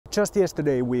Just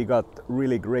yesterday we got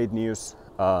really great news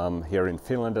here in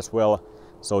Finland as well.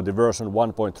 So the version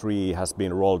 1.3 has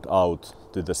been rolled out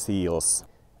to the Seals.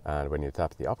 And when you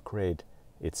tap the upgrade,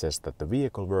 it says that the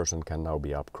vehicle version can now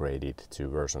be upgraded to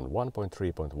version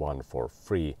 1.3.1 for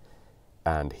free.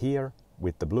 And here,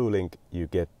 with the blue link, you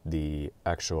get the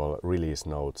actual release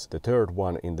notes. The third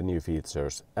one in the new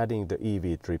features, adding the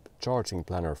EV trip charging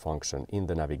planner function in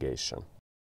the navigation.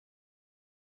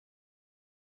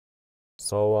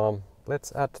 So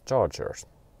let's add chargers.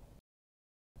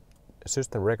 The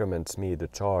system recommends me to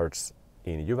charge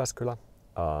in Jyväskylä.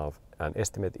 An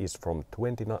estimate is from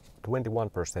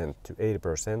 21% to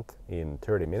 80% in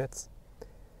 30 minutes.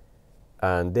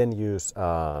 And then use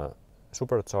a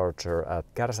supercharger at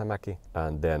Kärsämäki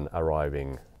and then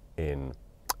arriving in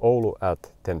Oulu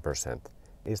at 10%.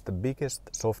 It's the biggest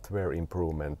software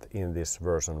improvement in this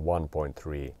version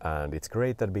 1.3, and it's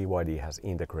great that BYD has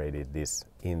integrated this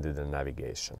into the navigation.